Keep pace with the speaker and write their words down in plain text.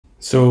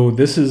So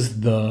this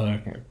is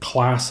the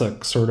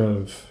classic sort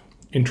of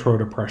intro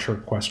to pressure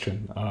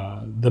question.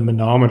 The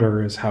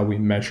manometer is how we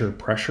measure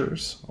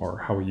pressures, or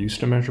how we used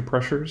to measure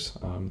pressures.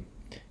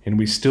 And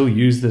we still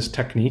use this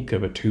technique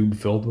of a tube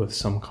filled with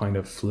some kind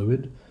of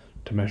fluid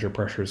to measure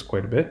pressures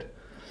quite a bit.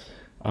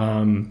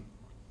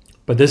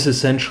 But this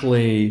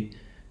essentially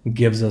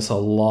gives us a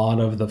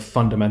lot of the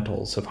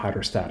fundamentals of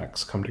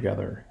hydrostatics come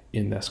together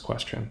in this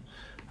question.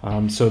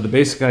 So the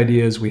basic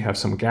idea is we have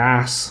some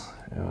gas.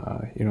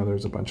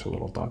 There's a bunch of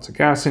little dots of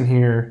gas in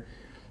here,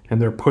 and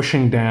they're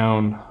pushing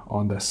down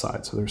on this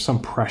side. So there's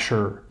some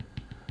pressure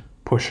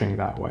pushing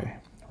that way,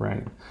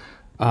 right?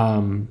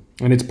 And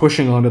it's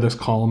pushing onto this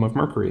column of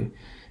mercury.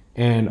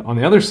 And on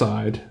the other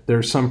side,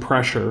 there's some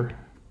pressure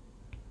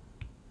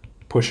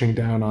pushing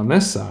down on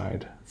this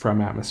side from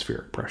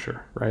atmospheric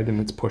pressure, right?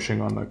 And it's pushing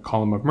on the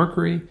column of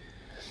mercury.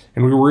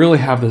 And we really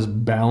have this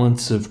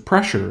balance of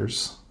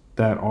pressures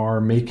that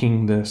are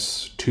making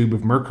this tube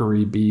of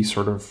mercury be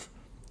sort of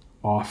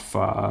off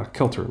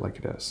kilter like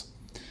it is.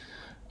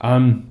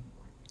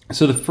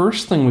 So the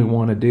first thing we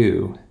want to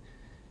do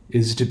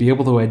is to be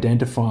able to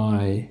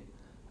identify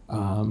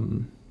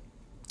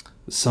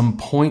some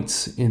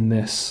points in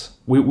this.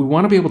 We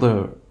want to be able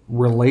to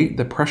relate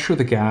the pressure of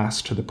the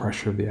gas to the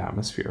pressure of the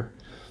atmosphere.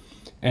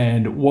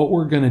 And what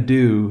we're going to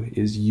do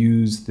is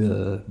use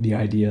the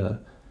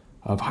idea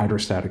of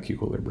hydrostatic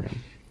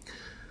equilibrium.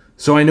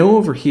 So I know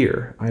over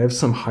here, I have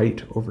some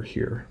height over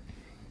here,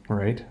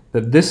 right?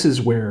 That this is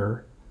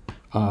where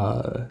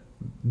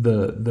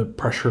the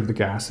pressure of the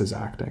gas is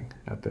acting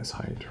at this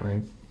height,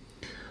 right?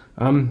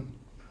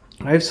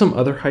 I have some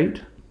other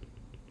height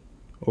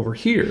over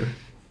here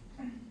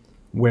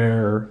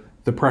where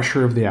the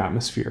pressure of the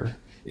atmosphere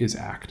is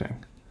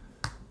acting,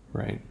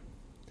 right?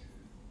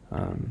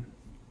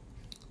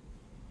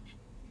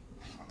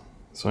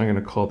 So I'm going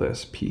to call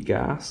this P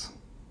gas.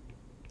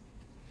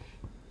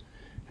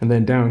 And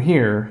then down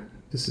here,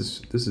 this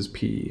is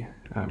P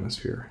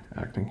atmosphere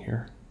acting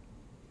here.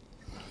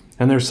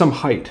 And there's some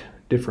height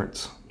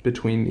difference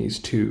between these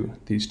two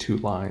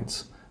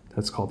lines.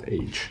 That's called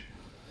H.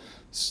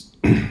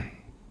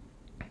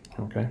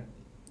 Okay.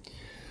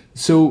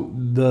 So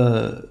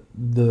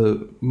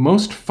the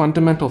most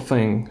fundamental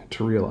thing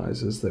to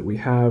realize is that we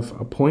have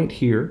a point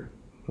here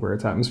where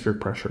it's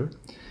atmospheric pressure,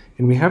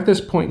 and we have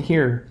this point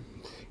here,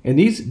 and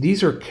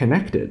these are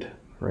connected,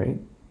 right,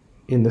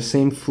 in the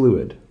same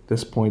fluid,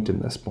 this point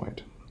and this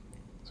point.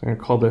 So I'm going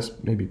to call this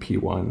maybe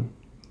P1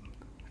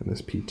 and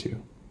this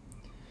P2.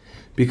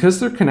 Because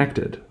they're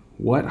connected,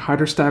 what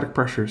hydrostatic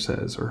pressure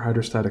says, or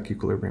hydrostatic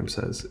equilibrium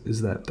says,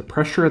 is that the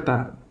pressure at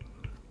that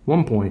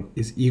one point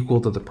is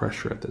equal to the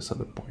pressure at this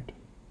other point.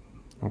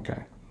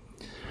 Okay.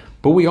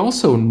 But we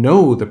also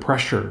know the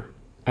pressure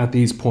at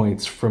these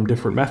points from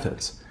different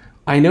methods.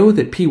 I know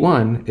that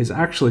P1 is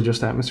actually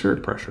just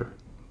atmospheric pressure,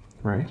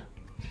 right?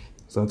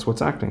 So that's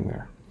what's acting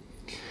there.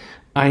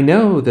 I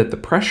know that the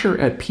pressure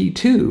at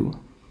P2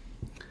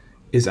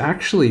 is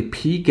actually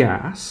P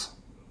gas,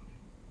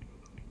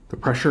 the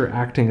pressure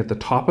acting at the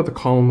top of the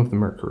column of the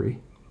mercury,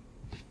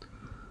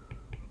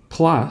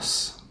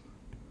 plus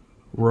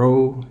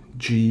rho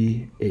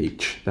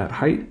GH, that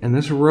height, and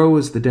this rho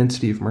is the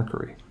density of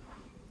mercury,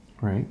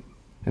 right?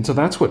 And so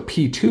that's what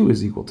P2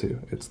 is equal to.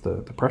 It's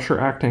the pressure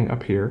acting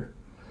up here,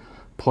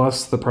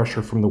 plus the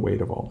pressure from the weight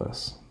of all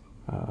this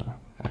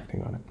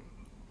acting on it.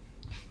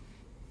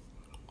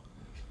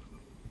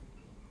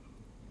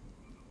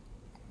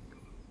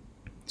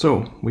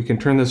 So we can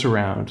turn this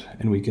around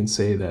and we can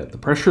say that the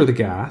pressure of the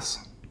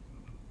gas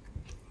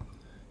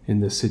in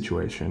this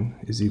situation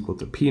is equal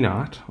to P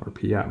naught, or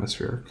P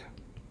atmospheric,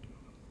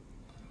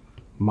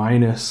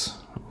 minus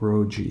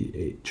rho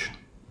GH.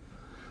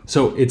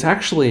 So it's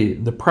actually,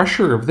 the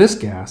pressure of this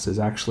gas is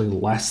actually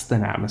less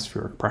than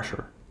atmospheric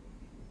pressure,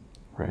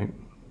 right?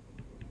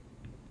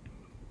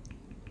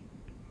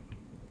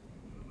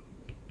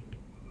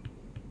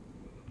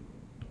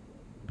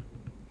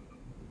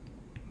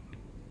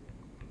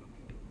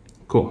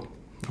 Cool.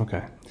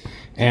 Okay.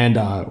 And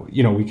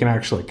we can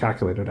actually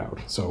calculate it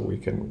out. So we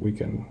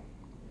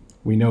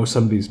know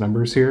some of these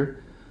numbers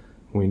here.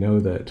 We know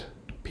that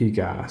P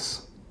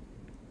gas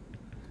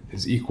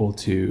is equal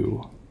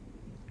to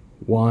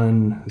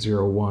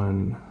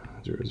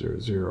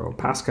 101,000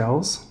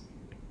 pascals.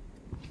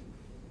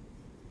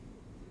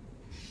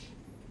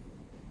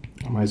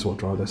 I might as well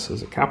draw this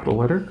as a capital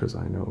letter because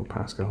I know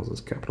pascals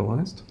is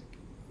capitalized.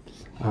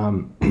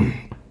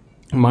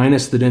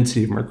 Minus the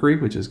density of mercury,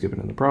 which is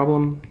given in the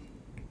problem,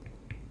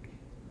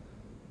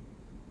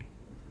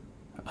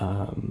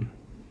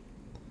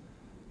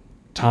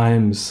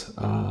 times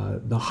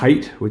the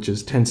height, which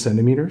is 10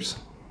 centimeters,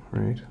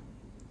 right?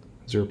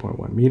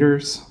 0.1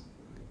 meters,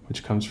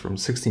 which comes from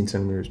 16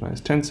 centimeters minus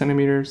 10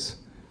 centimeters,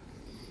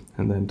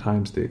 and then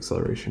times the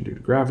acceleration due to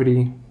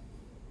gravity.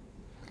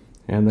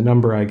 And the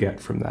number I get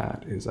from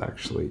that is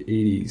actually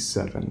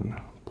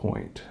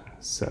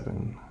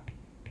 87.7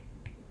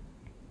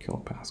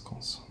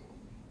 kilopascals.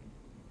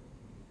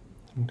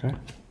 Okay.